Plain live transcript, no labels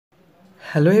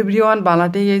Hello everyone,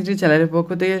 Bangla Tech HD চ্যানেলের পক্ষ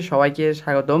থেকে সবাইকে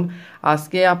স্বাগতম।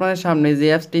 আজকে আপনাদের সামনে যে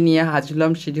অ্যাপসটি নিয়ে হাজির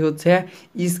হলাম সেটি হচ্ছে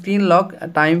স্ক্রিন লক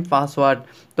টাইম পাসওয়ার্ড।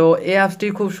 তো এই অ্যাপসটি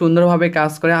খুব সুন্দরভাবে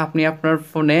কাজ করে। আপনি আপনার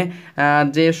ফোনে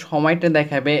যে সময়টা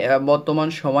দেখাবে বর্তমান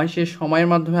সময়, সেই সময়ের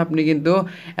মাধ্যমে আপনি কিন্তু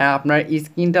আপনার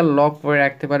স্ক্রিনটা লক করে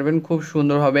রাখতে পারবেন খুব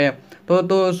সুন্দরভাবে। তো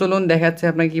তো চলুন দেখাচ্ছে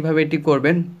আপনাকে কীভাবে এটি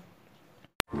করবেন।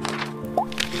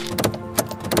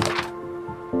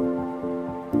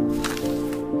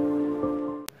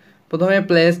 প্রথমে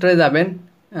প্লে স্টোরে যাবেন।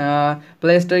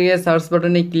 প্লে স্টোরে গিয়ে সার্চ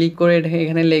বাটনে ক্লিক করে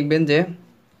এখানে লিখবেন যে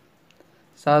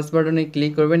সার্চ বাটনে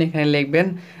ক্লিক করবেন, এখানে লিখবেন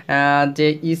যে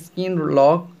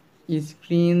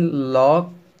স্ক্রিন লক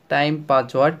টাইম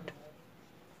পাসওয়ার্ড।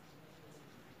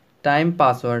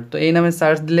 তো এই নামে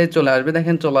সার্চ দিলে চলে আসবে,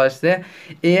 দেখেন চলে আসছে।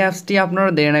 এই অ্যাপসটি আপনারা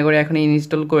দেরি না করে এখন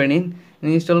ইনস্টল করে নিন।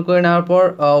 ইনস্টল করে নেওয়ার পর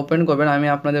ওপেন করবেন। আমি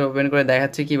আপনাদের ওপেন করে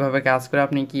দেখাচ্ছি কিভাবে কাজ করে,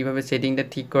 আপনি কিভাবে সেটিংটা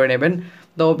ঠিক করে নেবেন।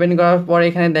 তো ওপেন করার পর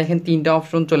এখানে দেখেন তিনটা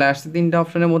অপশন চলে আসছে। তিনটা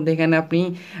অপশনের মধ্যে এখানে আপনি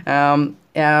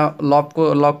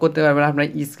লক করতে পারবেন আপনার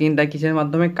স্ক্রিনটা কিসের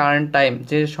মাধ্যমে, কারেন্ট টাইম,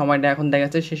 যে সময়টা এখন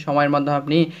দেখাচ্ছে সেই সময়ের মাধ্যমে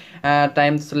আপনি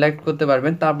টাইম সিলেক্ট করতে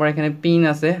পারবেন। তারপর এখানে পিন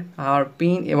আছে, আর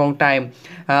পিন এবং টাইম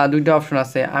দুইটা অপশন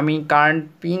আছে। আমি কারেন্ট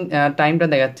টাইমটা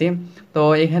দেখাচ্ছি। তো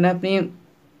এখানে আপনি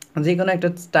যে কোনো একটা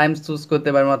টাইম চুজ করতে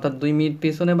পারবেন, অর্থাৎ 2 মিনিট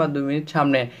পিছনে বা 2 মিনিট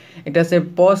সামনে। এটা হচ্ছে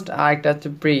পোস্ট আর একটা হচ্ছে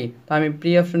প্রি। তো আমি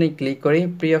প্রি অপশনে ক্লিক করি।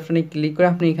 প্রি অপশনে ক্লিক করে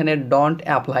আপনি এখানে ডোন্ট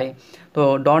অ্যাপ্লাই, তো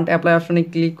ডোন্ট অ্যাপ্লাই অপশনে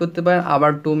ক্লিক করতে পারেন।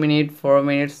 আবার 2 মিনিট, 4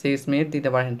 মিনিট, 6 মিনিট দিতে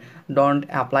পারেন। ডোন্ট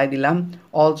অ্যাপ্লাই দিলাম।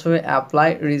 Also apply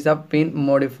reserve pin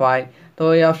modify, তো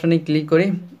এই অপশনে ক্লিক করি।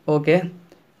 ওকে,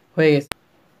 হয়ে গেছে।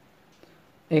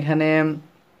 এখানে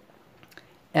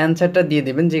অ্যান্সারটা দিয়ে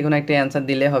দেবেন, যে কোনো একটা অ্যান্সার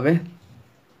দিলে হবে।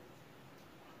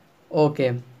 ওকে,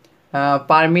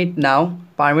 পারমিট নাও,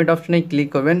 পারমিট অপশনে ক্লিক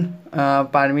করবেন,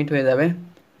 পারমিট হয়ে যাবে।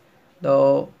 তো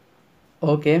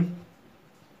ওকে,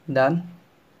 ডান,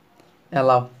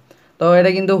 অ্যালাউ। তো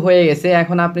এটা কিন্তু হয়ে গেছে।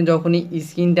 এখন আপনি যখনই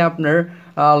স্ক্রিনটা আপনার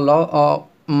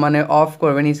মানে অফ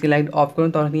করবেন, স্ক্রিন লাইট অফ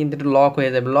করবেন, তখন কিন্তু এটা লক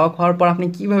হয়ে যাবে। লক হওয়ার পর আপনি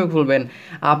কীভাবে খুলবেন,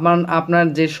 আপনার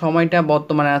যে সময়টা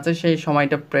বর্তমানে আছে সেই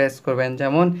সময়টা প্রেস করবেন।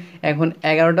 যেমন এখন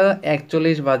 11টা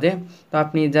 41 বাজে, তো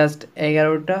আপনি জাস্ট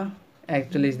 11টা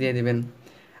 41 দিয়ে দিবেন।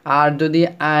 আর যদি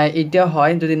এটা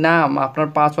হয়, যদি না আপনার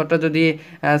পাসওয়ার্ডটা যদি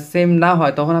সেম না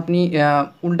হয়, তখন আপনি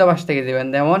উল্টা পাশ থেকে দেবেন।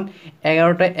 যেমন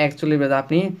 11টা 41 বাজে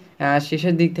আপনি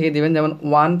শেষের দিক থেকে দেবেন, যেমন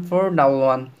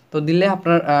 1411। তো দিলে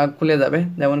আপনার খুলে যাবে।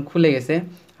 যেমন খুলে গেছে।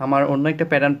 আমার অন্য একটা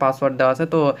প্যাটার্ন পাসওয়ার্ড দেওয়া আছে,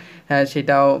 তো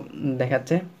সেটাও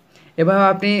দেখাচ্ছে। এভাবে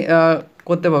আপনি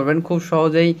করতে পারবেন খুব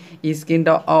সহজেই।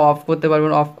 স্ক্রিনটা অফ করতে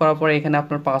পারবেন। অফ করার পরে এখানে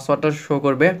আপনার পাসওয়ার্ডটা শো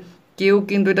করবে। কেউ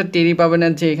কিন্তু এটা টেরই পাবে না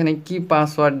যে এখানে কি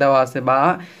পাসওয়ার্ড দেওয়া আছে, বা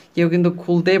কেউ কিন্তু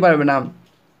খুলতেই পারবে না।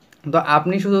 তো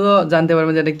আপনি শুধু জানতে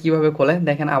পারবেন যে এটা কীভাবে খোলে।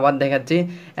 দেখেন আবার দেখাচ্ছি,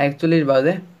 41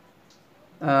 বাজে,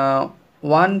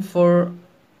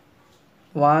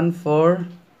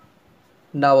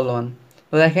 1411।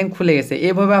 তো দেখেন খুলে গেছে।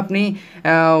 এভাবে আপনি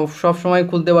সব সময়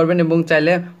খুলতে পারবেন, এবং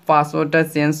চাইলে পাসওয়ার্ডটা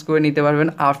চেঞ্জ করে নিতে পারবেন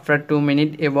আফটার 2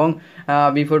 মিনিট এবং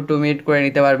বিফোর 2 মিনিট করে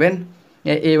নিতে পারবেন।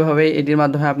 এইভাবে এটির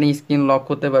মাধ্যমে আপনি স্ক্রিন লক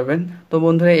করতে পারবেন। তো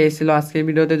বন্ধুরা, এই ছিল আজকের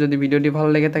ভিডিওতে। যদি ভিডিওটি ভালো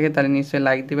লেগে থাকে তাহলে নিশ্চয়ই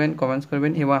লাইক দিবেন, কমেন্টস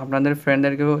করবেন এবং আপনাদের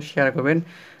ফ্রেন্ডদেরকেও শেয়ার করবেন।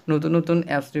 নতুন নতুন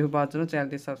অ্যাপস রিভিউ পাওয়ার জন্য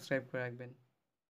চ্যানেলটি সাবস্ক্রাইব করে রাখবেন।